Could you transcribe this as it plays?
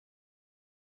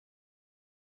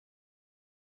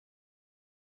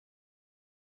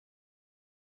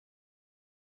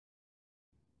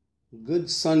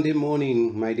Good Sunday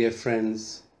morning, my dear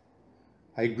friends.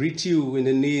 I greet you in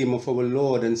the name of our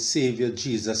Lord and Savior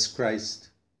Jesus Christ.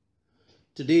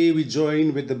 Today we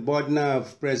join with the Borde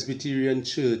Narve Presbyterian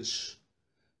Church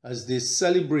as they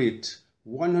celebrate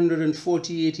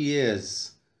 148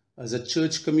 years as a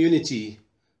church community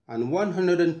and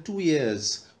 102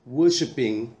 years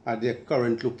worshipping at their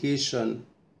current location.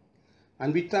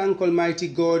 And we thank Almighty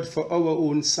God for our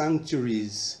own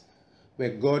sanctuaries, where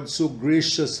God so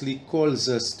graciously calls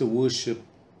us to worship.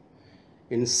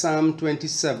 In Psalm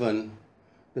 27,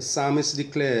 the psalmist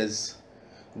declares,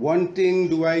 "One thing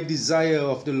do I desire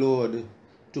of the Lord,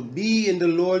 to be in the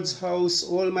Lord's house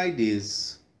all my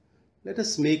days." Let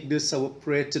us make this our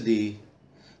prayer today.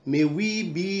 May we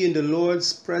be in the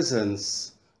Lord's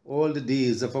presence all the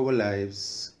days of our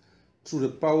lives, through the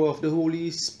power of the Holy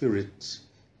Spirit.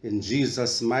 In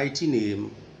Jesus' mighty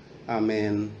name,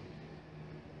 Amen.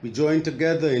 We join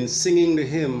together in singing the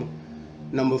hymn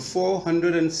number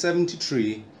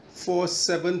 473,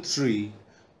 473,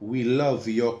 "We Love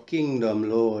Your Kingdom,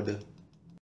 Lord."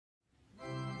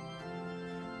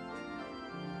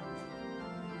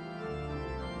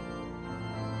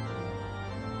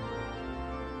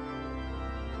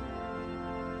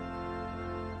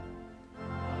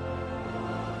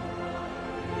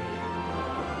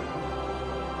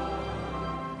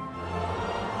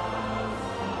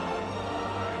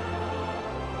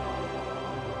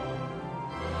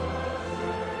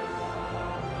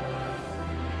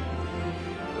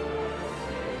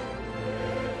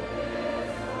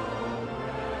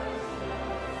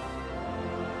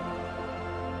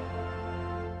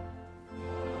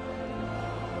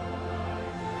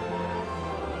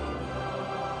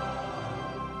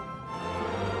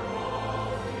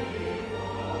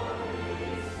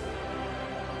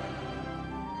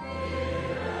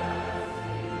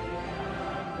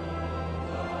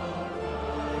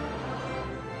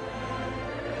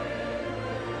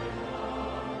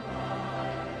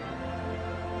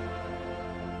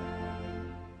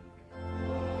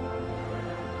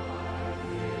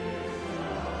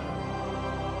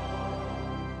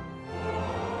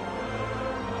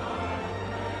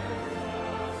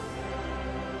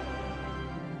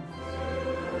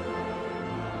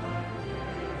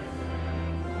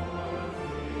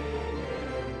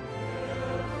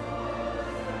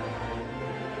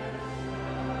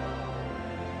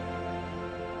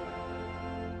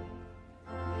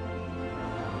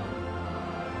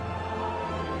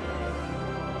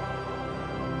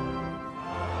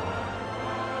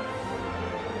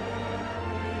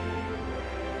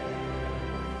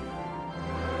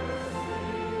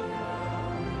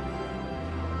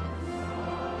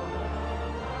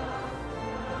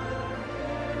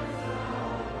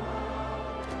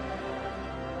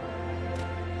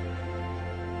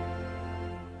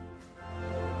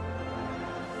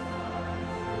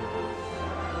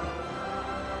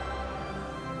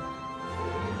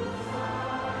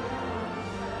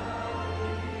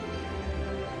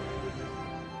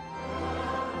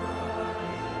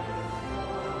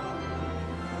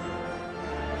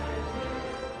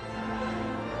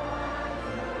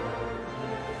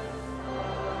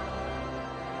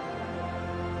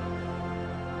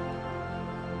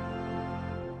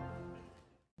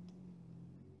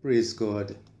 Praise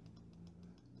God.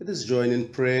 Let us join in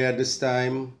prayer at this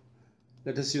time.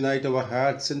 Let us unite our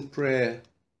hearts in prayer.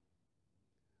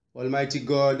 Almighty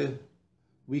God,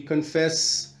 we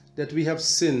confess that we have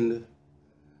sinned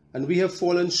and we have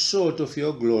fallen short of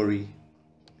your glory.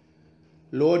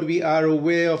 Lord, we are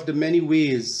aware of the many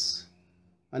ways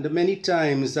and the many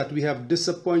times that we have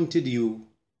disappointed you.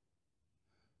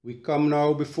 We come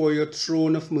now before your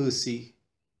throne of mercy,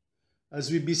 as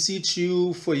we beseech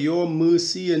you for your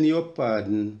mercy and your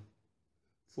pardon,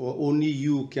 for only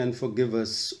you can forgive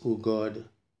us, O God.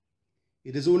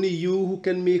 It is only you who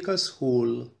can make us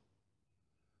whole.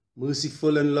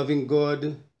 Merciful and loving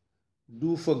God,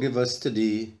 do forgive us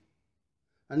today,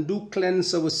 and do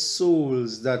cleanse our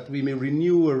souls that we may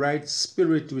renew a right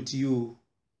spirit with you.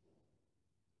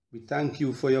 We thank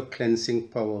you for your cleansing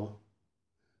power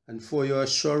and for your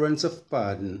assurance of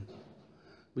pardon.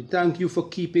 We thank you for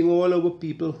keeping all our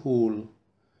people whole,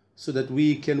 so that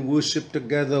we can worship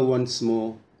together once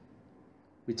more.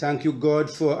 We thank you, God,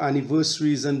 for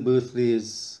anniversaries and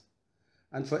birthdays,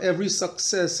 and for every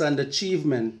success and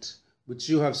achievement which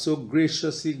you have so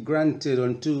graciously granted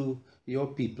unto your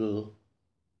people,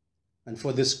 and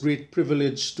for this great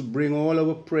privilege to bring all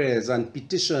our prayers and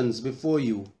petitions before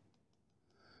you.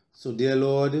 So, dear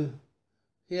Lord,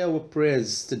 hear our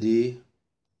prayers today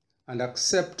and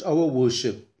accept our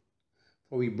worship,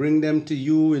 for we bring them to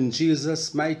you in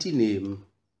Jesus' mighty name.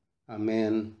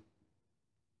 Amen.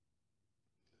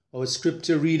 Our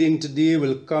scripture reading today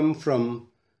will come from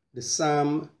the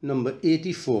Psalm number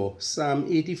 84, Psalm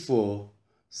 84,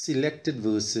 selected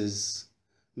verses.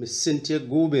 Miss Cynthia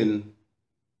Gobin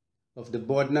of the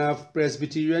Borde Narve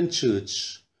Presbyterian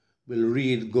Church will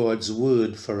read God's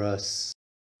word for us.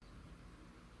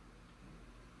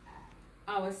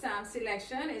 Our Psalm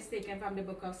selection is taken from the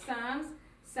book of Psalms,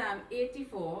 Psalm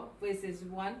 84, verses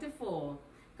 1 to 4,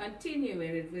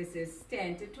 continuing with verses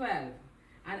 10 to 12.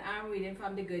 And I'm reading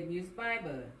from the Good News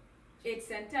Bible. It's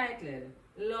entitled,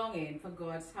 Longing for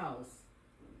God's House.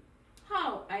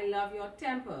 How I love your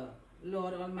temple,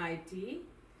 Lord Almighty.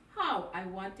 How I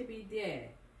want to be there.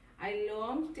 I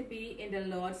long to be in the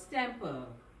Lord's temple.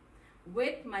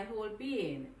 With my whole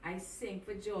being, I sing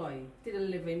for joy to the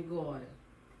living God.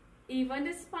 Even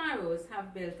the sparrows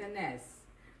have built a nest,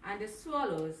 and the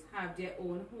swallows have their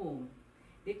own home.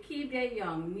 They keep their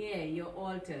young near your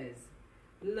altars.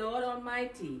 Lord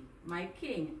Almighty, my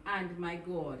King and my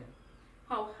God,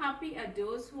 how happy are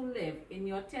those who live in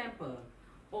your temple,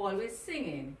 always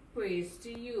singing praise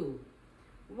to you.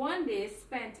 One day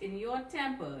spent in your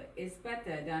temple is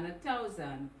better than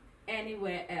 1,000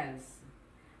 anywhere else.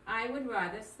 I would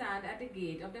rather stand at the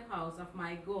gate of the house of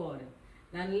my God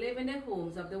than live in the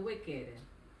homes of the wicked.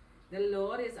 The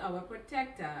Lord is our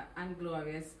protector and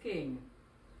glorious King,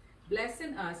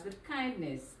 blessing us with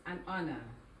kindness and honor.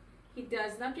 He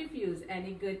does not refuse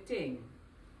any good thing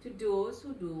to those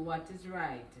who do what is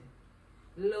right.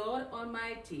 Lord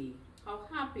Almighty, how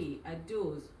happy are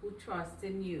those who trust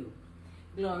in you.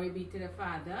 Glory be to the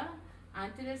Father,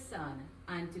 and to the Son,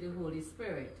 and to the Holy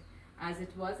Spirit, as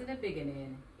it was in the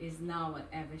beginning, is now, and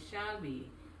ever shall be,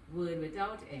 world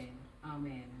without end.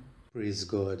 Amen. Praise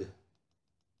God.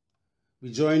 We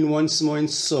join once more in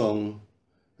song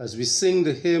as we sing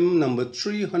the hymn number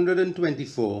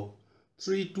 324,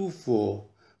 324,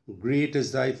 Great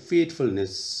is thy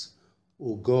faithfulness,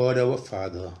 O God our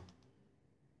Father.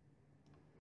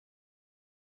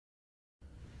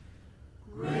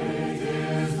 Great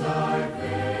is thy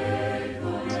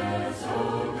faithfulness,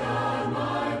 O God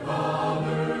my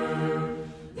Father.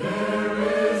 There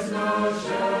is no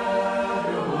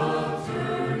shadow of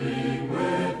turning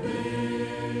with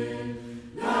thee.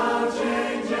 Thou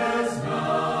changest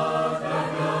not, thy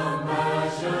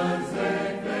compassions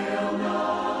they fail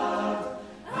not.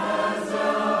 As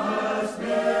thou hast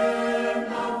been,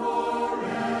 thou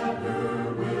forever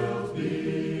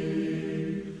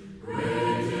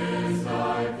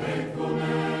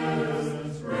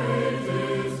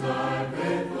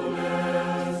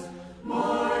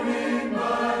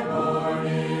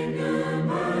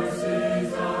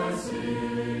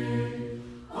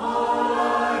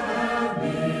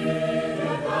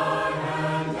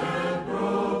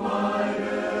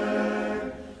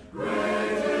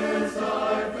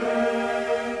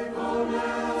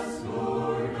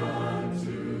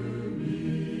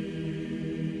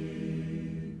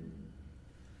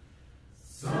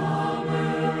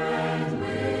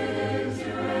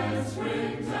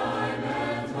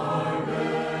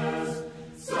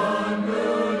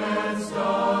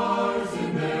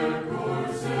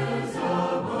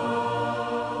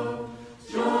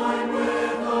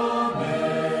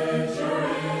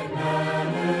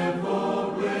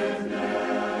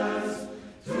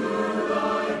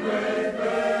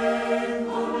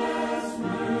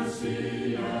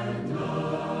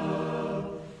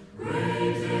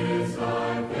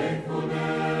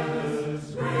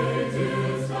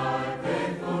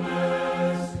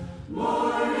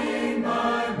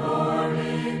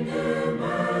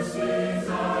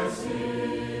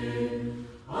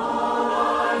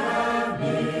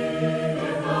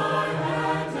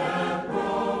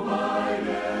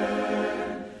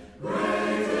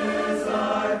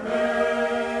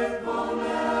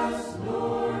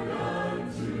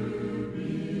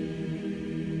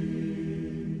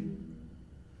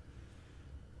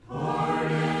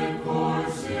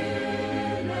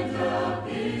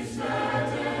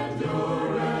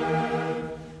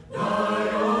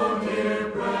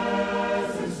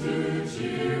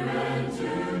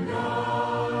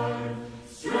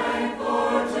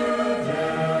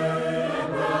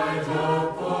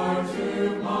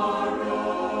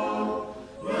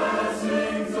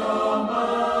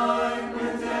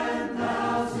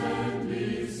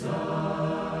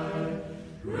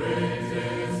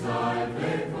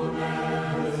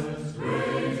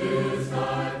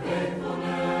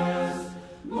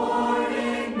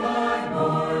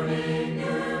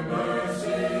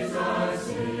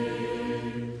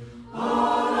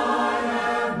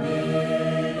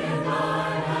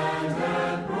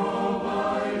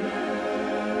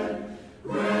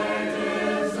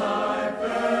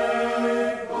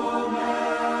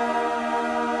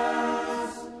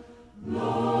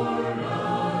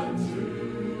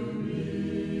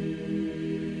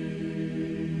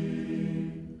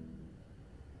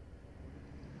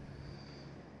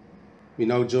We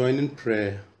now join in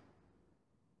prayer.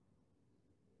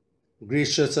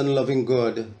 Gracious and loving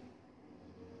God,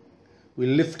 we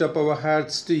lift up our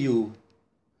hearts to you,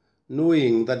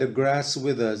 knowing that the grass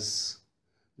withers,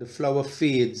 the flower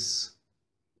fades,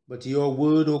 but your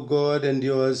word, O God,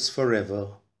 endures forever.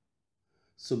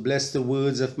 So bless the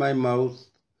words of my mouth,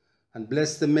 and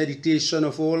bless the meditation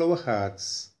of all our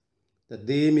hearts, that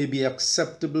they may be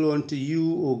acceptable unto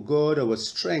you, O God, our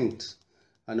strength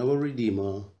and our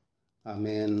Redeemer.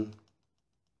 Amen.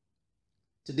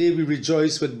 Today we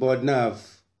rejoice with Borde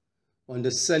Narve on the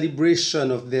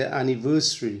celebration of their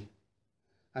anniversary,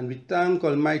 and we thank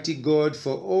Almighty God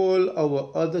for all our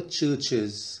other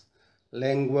churches,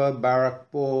 Lengua,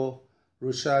 Barrackpore,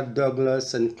 Rushard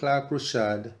Douglas, and Clark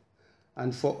Rushard,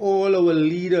 and for all our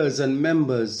leaders and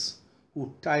members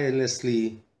who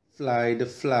tirelessly fly the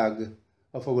flag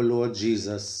of our Lord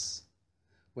Jesus.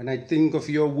 When I think of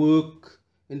your work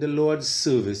in the Lord's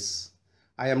service,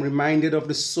 I am reminded of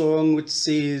the song which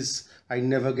says, I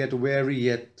never get weary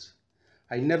yet.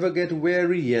 I never get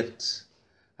weary yet.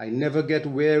 I never get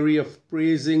weary of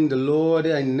praising the Lord.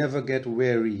 I never get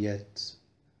weary yet.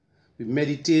 We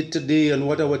meditate today on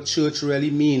what our church really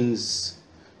means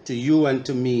to you and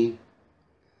to me.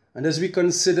 And as we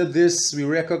consider this, we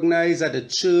recognize that the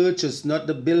church is not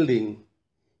the building.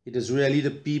 It is really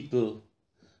the people.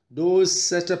 Those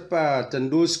set apart and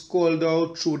those called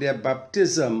out through their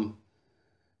baptism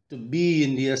to be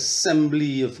in the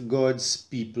assembly of God's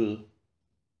people.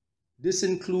 This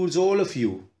includes all of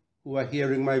you who are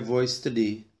hearing my voice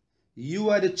today.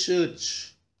 You are the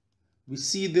church. We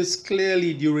see this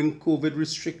clearly during COVID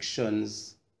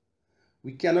restrictions.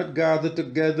 We cannot gather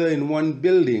together in one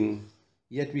building,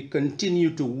 yet we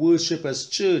continue to worship as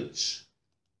church.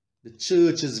 The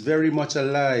church is very much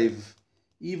alive,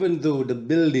 even though the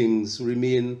buildings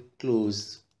remain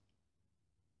closed.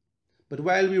 But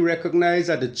while we recognize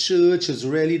that the church is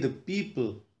really the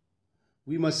people,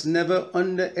 we must never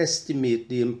underestimate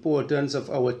the importance of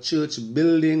our church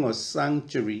building or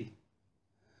sanctuary.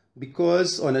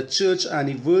 Because on a church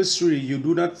anniversary, you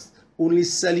do not only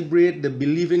celebrate the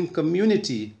believing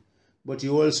community, but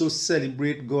you also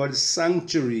celebrate God's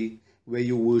sanctuary where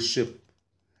you worship.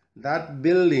 That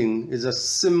building is a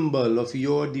symbol of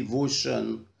your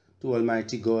devotion to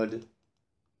Almighty God.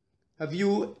 Have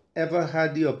you ever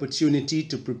had the opportunity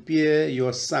to prepare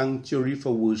your sanctuary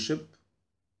for worship?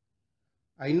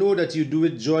 I know that you do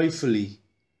it joyfully,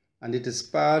 and it is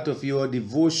part of your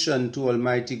devotion to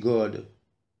Almighty God.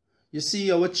 You see,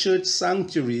 our church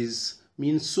sanctuaries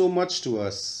mean so much to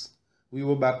us. We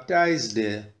were baptized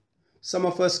there. Some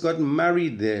of us got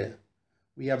married there.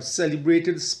 We have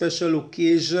celebrated special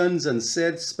occasions and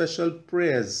said special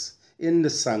prayers in the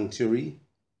sanctuary.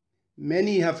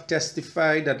 Many have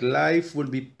testified that life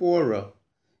would be poorer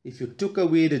if you took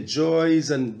away the joys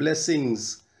and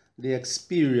blessings they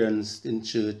experienced in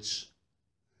church.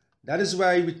 That is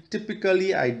why we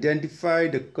typically identify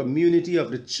the community of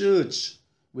the church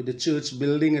with the church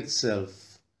building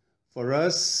itself. For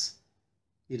us,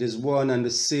 it is one and the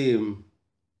same.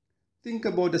 Think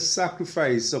about the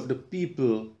sacrifice of the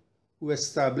people who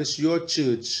established your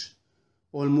church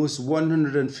almost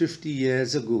 150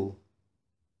 years ago.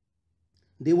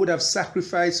 They would have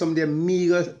sacrificed from their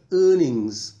meager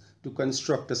earnings to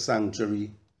construct a sanctuary,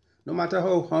 no matter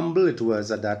how humble it was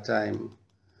at that time.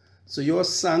 So your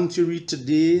sanctuary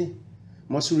today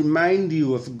must remind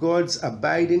you of God's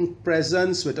abiding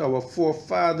presence with our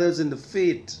forefathers in the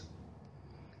faith.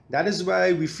 That is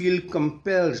why we feel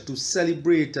compelled to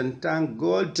celebrate and thank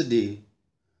God today.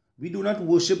 We do not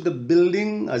worship the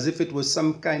building as if it was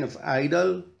some kind of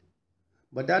idol,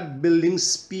 but that building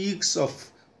speaks of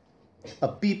a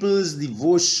people's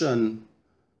devotion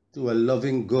to a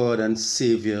loving God and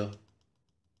Savior.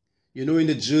 You know, in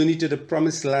the journey to the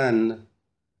promised land,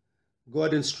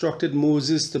 God instructed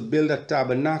Moses to build a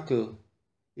tabernacle.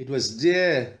 It was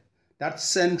there, that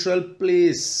central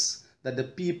place, that the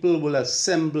people will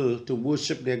assemble to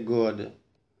worship their God.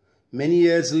 Many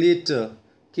years later,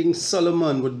 King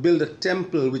Solomon would build a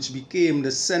temple which became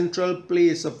the central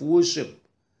place of worship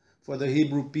for the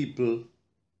Hebrew people.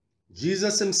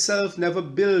 Jesus himself never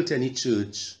built any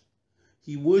church.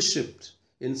 He worshipped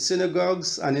in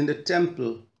synagogues and in the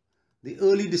temple. The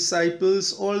early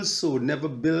disciples also never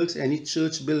built any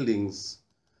church buildings.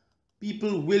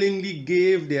 People willingly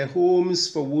gave their homes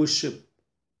for worship.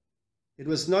 It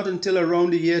was not until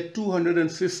around the year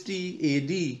 250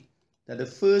 AD that the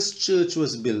first church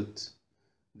was built.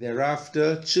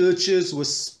 Thereafter, churches were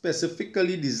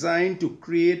specifically designed to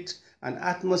create an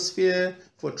atmosphere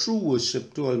for true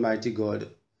worship to Almighty God.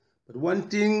 But one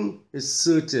thing is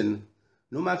certain,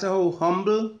 no matter how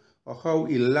humble or how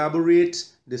elaborate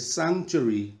the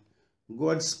sanctuary,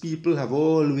 God's people have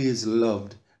always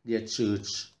loved their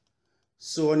church.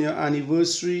 So on your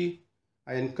anniversary,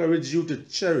 I encourage you to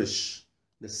cherish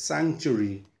the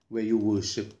sanctuary where you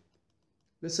worship.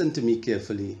 Listen to me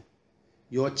carefully.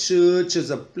 Your church is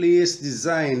a place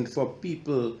designed for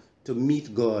people to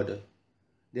meet God.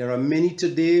 There are many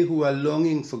today who are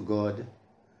longing for God,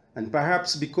 and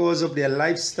perhaps because of their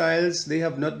lifestyles, they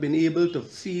have not been able to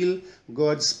feel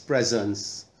God's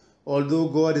presence, although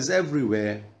God is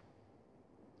everywhere.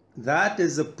 That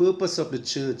is the purpose of the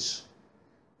church.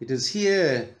 It is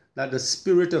here that the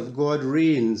Spirit of God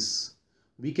reigns.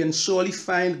 We can surely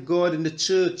find God in the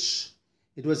church.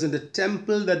 It was in the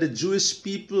temple that the Jewish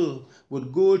people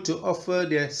would go to offer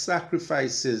their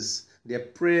sacrifices, their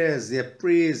prayers, their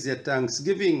praise, their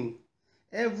thanksgiving.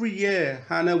 Every year,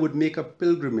 Hannah would make a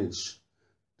pilgrimage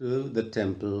to the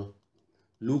temple.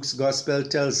 Luke's Gospel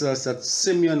tells us that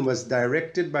Simeon was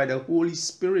directed by the Holy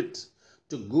Spirit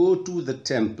to go to the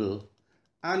temple.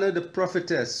 Anna the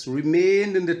prophetess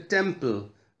remained in the temple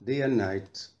day and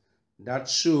night. That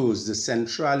shows the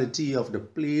centrality of the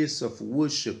place of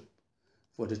worship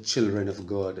for the children of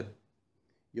God.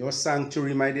 Your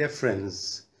sanctuary, my dear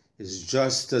friends, is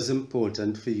just as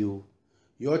important for you.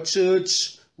 Your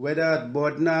church, whether at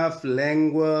Borde Narve,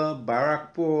 Lengua,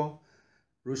 Barrackpore,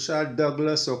 Rushard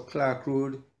Douglas or Clark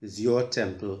Road, is your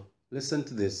temple. Listen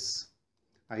to this.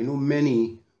 I know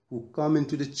many who come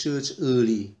into the church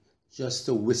early just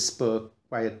to whisper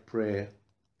quiet prayer.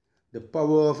 The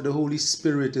power of the Holy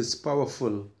Spirit is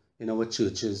powerful in our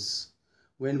churches.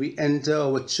 When we enter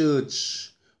our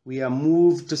church, we are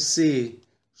moved to say,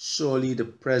 surely the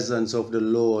presence of the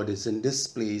Lord is in this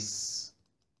place.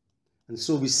 And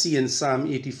so we see in Psalm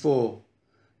 84,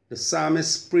 the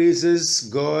psalmist praises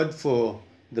God for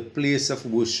the place of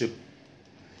worship.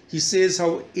 He says,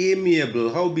 how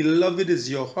amiable, how beloved is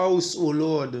your house, O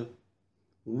Lord.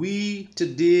 We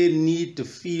today need to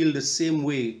feel the same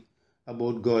way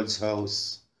about God's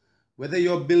house. Whether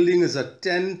your building is a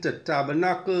tent, a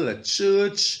tabernacle, a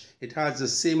church, it has the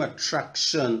same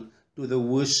attraction to the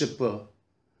worshipper.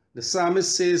 The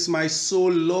psalmist says, my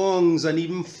soul longs and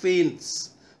even faints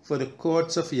for the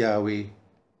courts of Yahweh.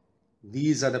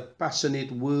 These are the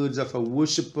passionate words of a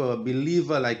worshipper, a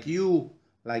believer like you,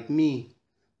 like me,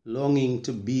 longing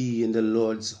to be in the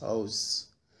Lord's house,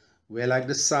 where like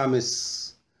the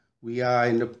psalmist, we are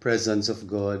in the presence of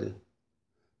God.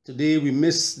 Today we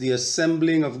miss the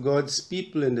assembling of God's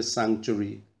people in the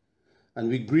sanctuary, and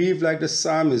we grieve like the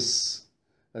psalmist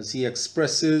as he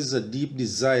expresses a deep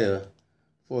desire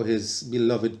for his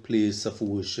beloved place of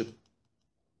worship.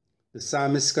 The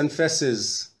psalmist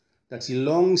confesses that he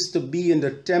longs to be in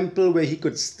the temple where he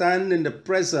could stand in the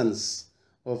presence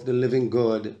of the living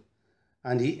God,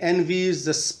 and he envies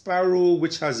the sparrow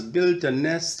which has built a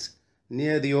nest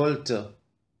near the altar.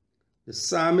 The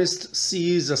psalmist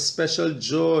sees a special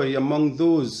joy among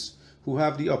those who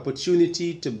have the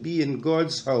opportunity to be in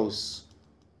God's house,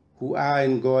 who are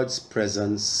in God's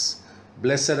presence.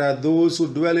 Blessed are those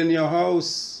who dwell in your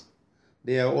house.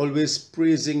 They are always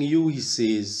praising you, he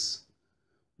says.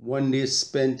 One day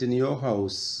spent in your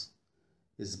house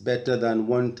is better than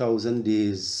 1,000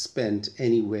 days spent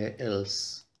anywhere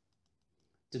else.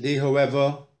 Today,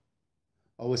 however,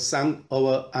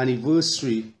 our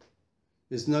anniversary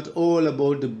is not all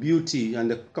about the beauty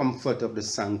and the comfort of the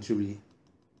sanctuary.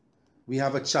 We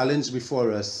have a challenge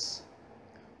before us.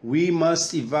 We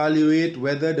must evaluate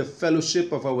whether the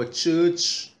fellowship of our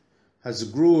church has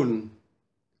grown,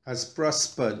 has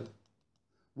prospered.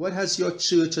 What has your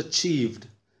church achieved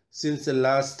since the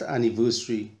last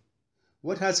anniversary?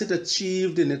 What has it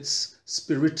achieved in its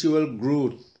spiritual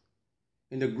growth,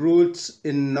 in the growth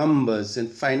in numbers, in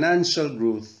financial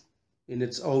growth, in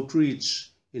its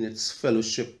outreach, in its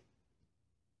fellowship?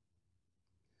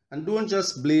 And don't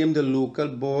just blame the local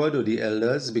board or the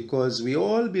elders, because we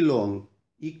all belong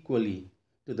equally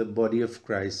to the body of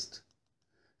Christ.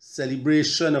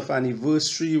 Celebration of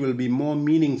anniversary will be more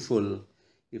meaningful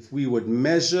if we would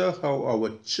measure how our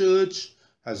church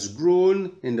has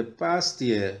grown in the past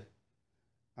year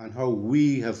and how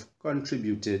we have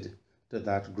contributed to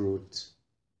that growth.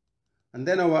 And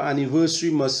then our anniversary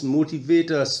must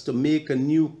motivate us to make a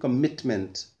new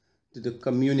commitment to the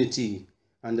community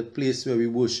and the place where we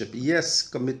worship. Yes,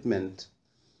 commitment.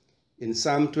 In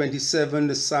Psalm 27,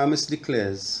 the psalmist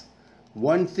declares,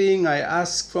 one thing I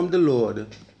ask from the Lord,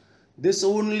 this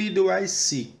only do I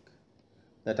seek,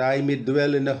 that I may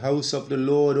dwell in the house of the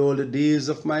Lord all the days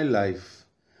of my life,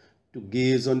 to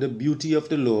gaze on the beauty of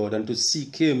the Lord and to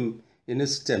seek him in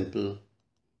his temple.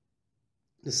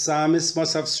 The psalmist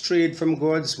must have strayed from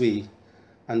God's way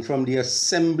and from the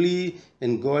assembly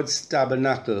in God's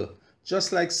tabernacle,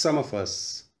 just like some of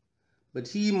us. But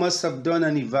he must have done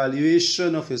an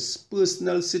evaluation of his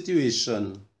personal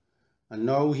situation, and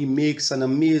now he makes an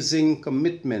amazing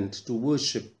commitment to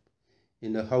worship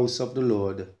in the house of the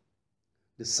Lord.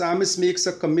 The psalmist makes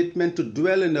a commitment to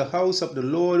dwell in the house of the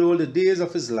Lord all the days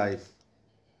of his life.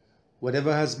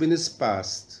 Whatever has been his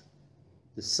past,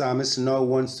 the psalmist now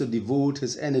wants to devote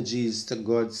his energies to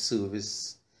God's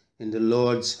service in the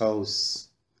Lord's house.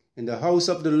 In the house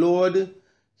of the Lord,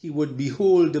 he would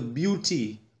behold the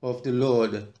beauty of the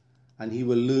Lord, and he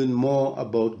will learn more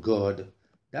about God.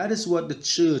 That is what the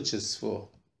church is for.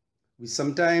 We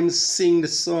sometimes sing the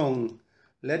song,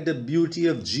 "Let the beauty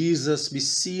of Jesus be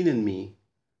seen in me."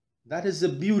 That is the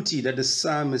beauty that the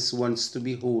psalmist wants to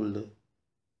behold.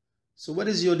 So what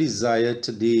is your desire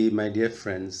today, my dear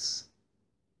friends?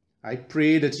 I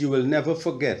pray that you will never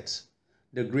forget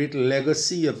the great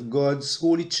legacy of God's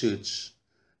holy church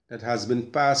that has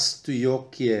been passed to your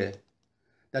care,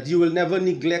 that you will never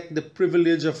neglect the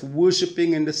privilege of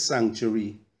worshiping in the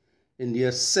sanctuary, in the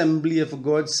assembly of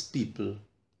God's people.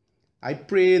 I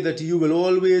pray that you will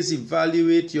always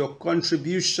evaluate your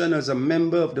contribution as a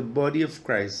member of the body of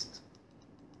Christ.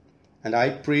 And I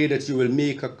pray that you will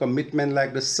make a commitment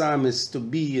like the psalmist to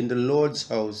be in the Lord's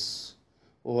house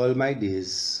all my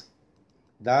days.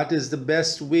 That is the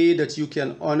best way that you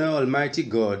can honor Almighty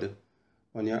God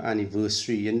on your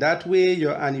anniversary. In that way,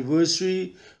 your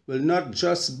anniversary will not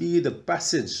just be the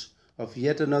passage of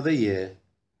yet another year,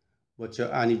 but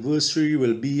your anniversary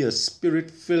will be a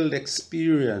spirit-filled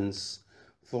experience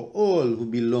for all who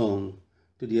belong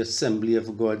to the assembly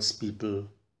of God's people.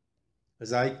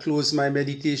 As I close my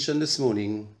meditation this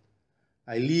morning,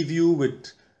 I leave you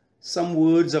with some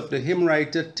words of the hymn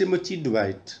writer Timothy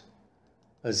Dwight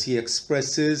as he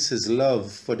expresses his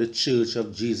love for the Church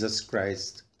of Jesus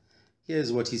Christ.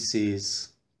 Here's what he says: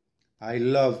 "I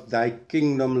love thy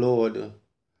kingdom, Lord,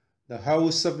 the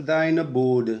house of thine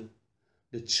abode,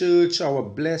 the church our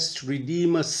blessed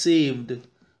Redeemer saved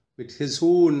with his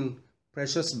own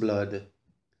precious blood.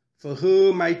 For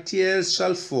her my tears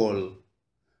shall fall,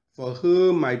 for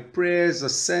her my prayers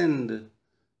ascend,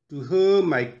 to her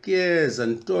my cares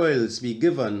and toils be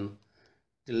given,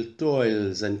 till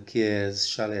toils and cares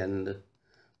shall end."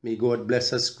 May God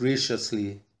bless us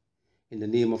graciously, in the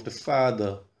name of the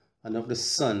Father, and of the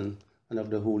Son, and of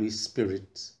the Holy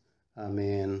Spirit.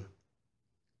 Amen.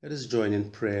 Let us join in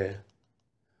prayer.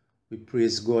 We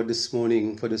praise God this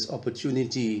morning for this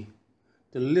opportunity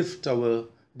to lift our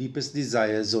deepest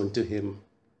desires unto him.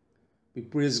 We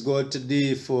praise God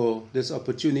today for this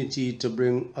opportunity to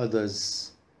bring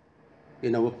others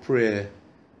in our prayer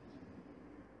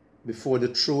before the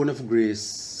throne of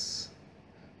grace,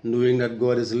 knowing that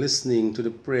God is listening to the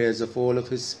prayers of all of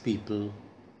his people.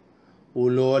 O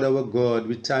Lord our God,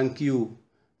 we thank you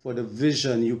for the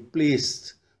vision you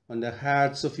placed on the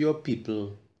hearts of your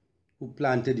people who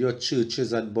planted your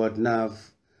churches at Borde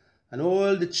Narve and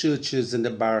all the churches in the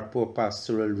Barrackpore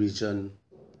Pastoral Region.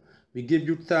 We give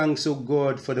you thanks, O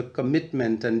God, for the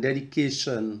commitment and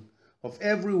dedication of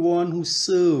everyone who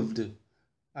served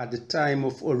at the time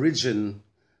of origin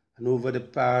and over the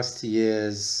past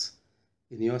years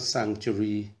in your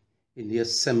sanctuary, in the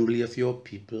assembly of your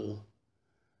people.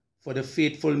 For the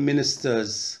faithful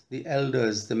ministers, the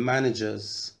elders, the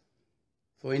managers,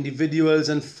 for individuals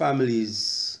and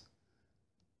families.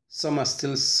 Some are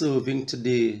still serving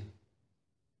today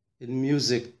in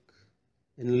music,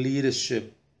 in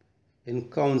leadership, in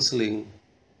counseling.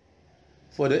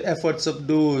 For the efforts of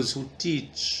those who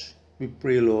teach, we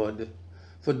pray, Lord.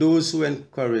 For those who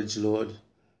encourage, Lord,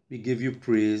 we give you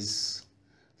praise.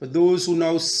 For those who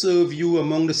now serve you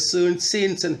among the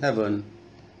saints in heaven,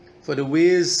 for the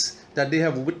ways that they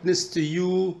have witnessed to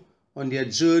you on their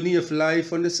journey of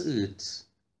life on this earth,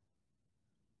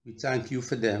 we thank you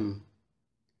for them.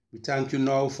 We thank you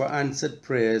now for answered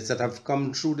prayers that have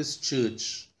come through this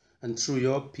church and through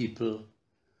your people,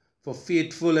 for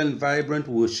faithful and vibrant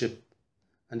worship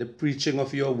and the preaching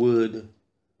of your word,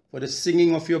 for the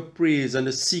singing of your praise and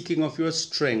the seeking of your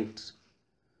strength.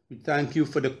 We thank you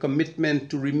for the commitment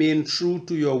to remain true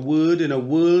to your word in a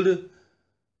world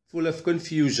full of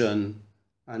confusion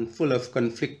and full of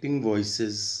conflicting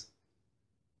voices.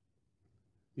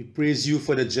 We praise you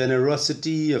for the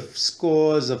generosity of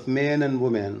scores of men and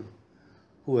women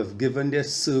who have given their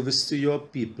service to your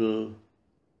people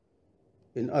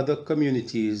in other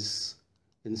communities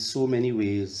in so many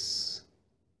ways.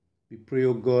 We pray,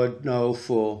 O God, now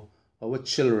for our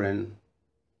children,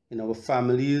 in our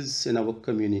families, in our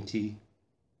community.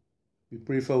 We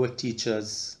pray for our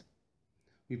teachers.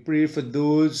 We pray for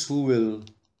those who will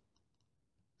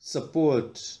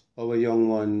support our young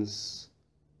ones,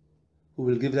 who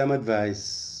will give them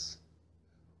advice,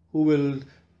 who will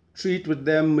treat with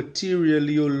them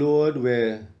materially, O Lord,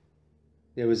 where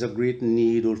there is a great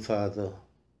need, O Father.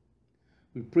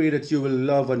 We pray that you will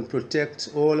love and protect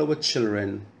all our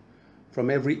children from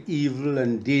every evil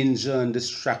and danger and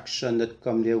distraction that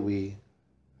come their way.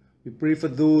 We pray for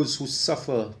those who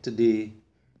suffer today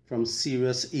from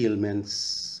serious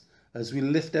ailments. As we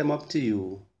lift them up to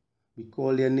you, we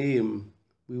call their name.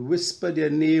 We whisper their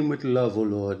name with love, O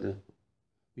Lord.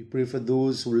 We pray for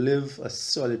those who live a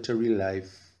solitary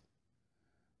life.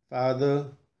 Father,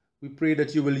 we pray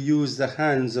that you will use the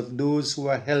hands of those who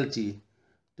are healthy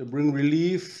to bring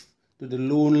relief to the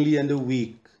lonely and the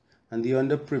weak and the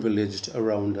underprivileged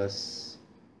around us.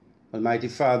 Almighty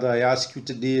Father, I ask you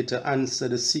today to answer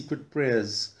the secret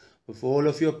prayers of all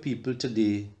of your people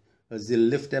today as they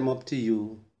lift them up to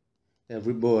you,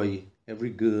 every boy, every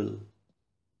girl,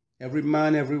 every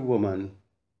man, every woman,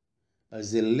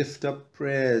 as they lift up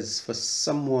prayers for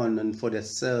someone and for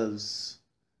themselves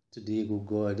today, O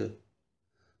God.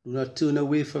 Do not turn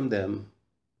away from them.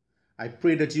 I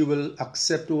pray that you will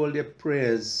accept all their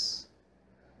prayers.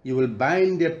 You will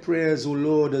bind their prayers, O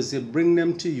Lord, as they bring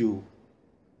them to you,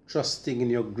 trusting in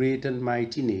your great and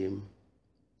mighty name.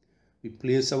 We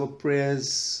place our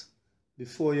prayers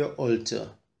before your altar,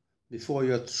 before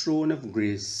your throne of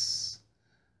grace,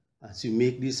 as we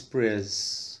make these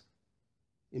prayers,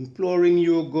 imploring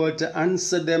you, O God, to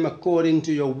answer them according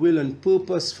to your will and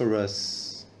purpose for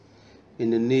us.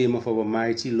 In the name of our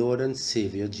mighty Lord and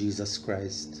Savior, Jesus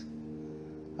Christ.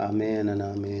 Amen and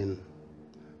amen.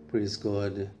 Praise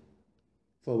God.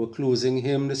 For our closing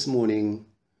hymn this morning,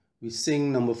 we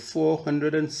sing number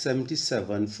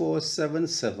 477,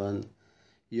 477,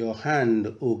 Your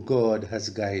Hand, O God, has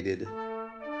guided.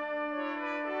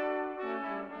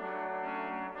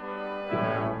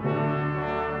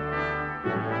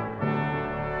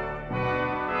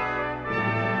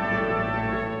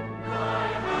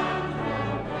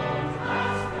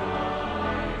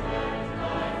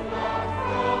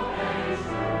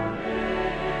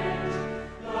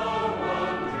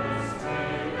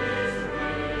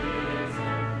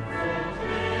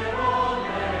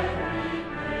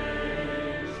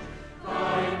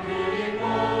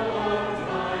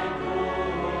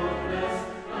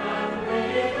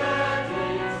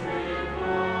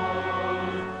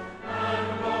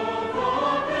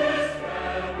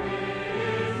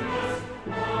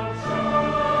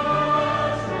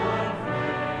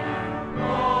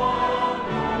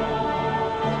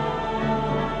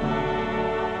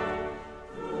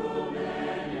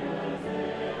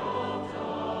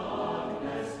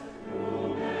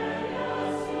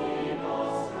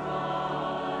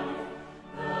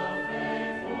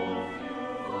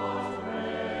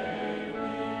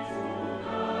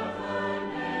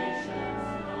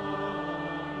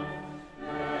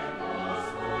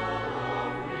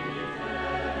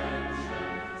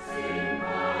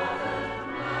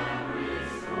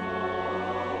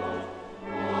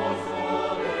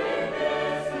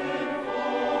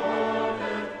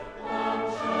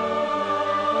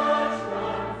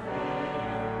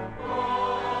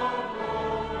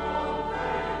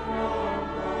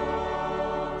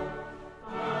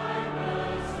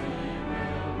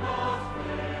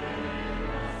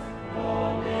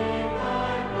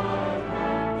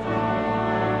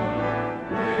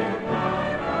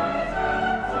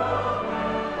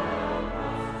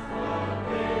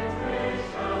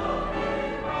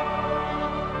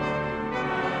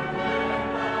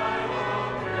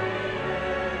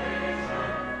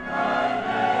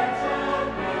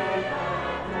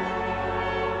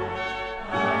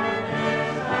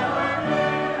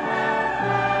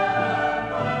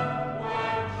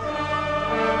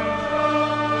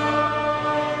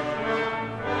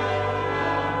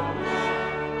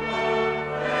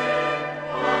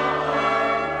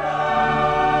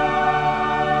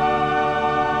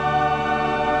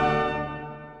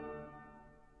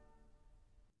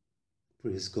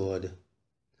 Praise God.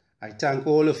 I thank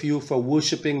all of you for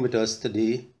worshiping with us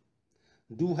today.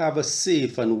 Do have a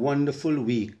safe and wonderful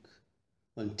week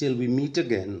until we meet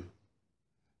again.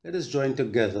 Let us join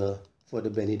together for the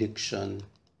benediction.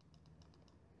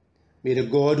 May the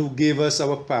God who gave us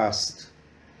our past,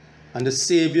 and the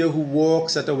Savior who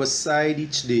walks at our side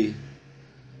each day,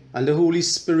 and the Holy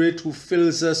Spirit who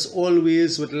fills us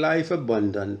always with life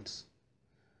abundant,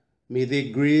 may they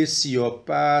grace your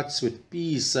paths with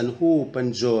peace and hope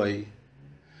and joy.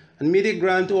 And may they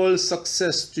grant all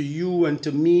success to you and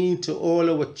to me, to all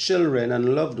our children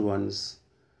and loved ones,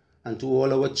 and to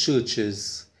all our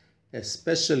churches,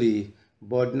 especially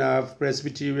Borde Narve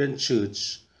Presbyterian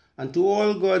Church and to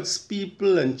all God's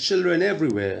people and children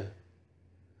everywhere,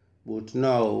 both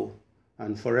now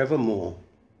and forevermore.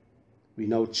 We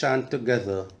now chant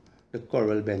together the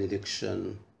choral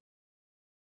benediction.